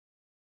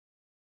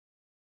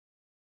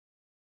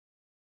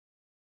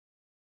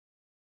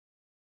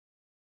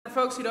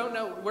For folks who don't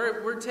know,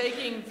 we're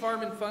taking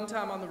Farm and Fun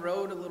Time on the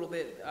road a little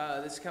bit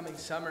this coming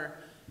summer.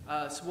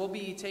 So we'll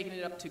be taking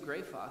it up to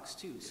Gray Fox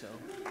too. So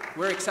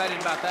we're excited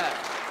about that.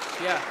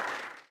 Yeah.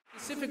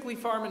 Specifically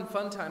Farm and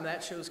Fun Time,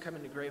 that show's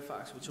coming to Gray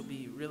Fox, which will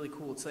be really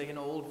cool. It's like an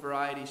old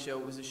variety show.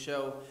 It was a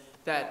show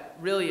that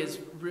really is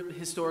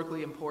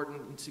historically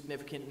important and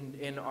significant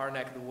in our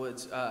neck of the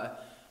woods.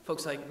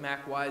 Folks like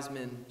Mac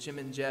Wiseman, Jim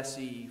and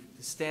Jesse,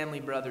 the Stanley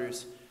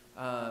Brothers,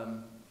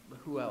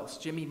 who else?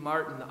 Jimmy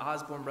Martin, the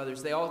Osborne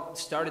Brothers. They all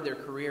started their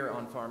career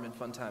on Farm and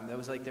Fun Time. That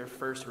was like their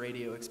first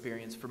radio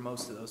experience for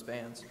most of those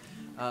bands.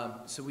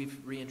 So we've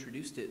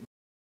reintroduced it.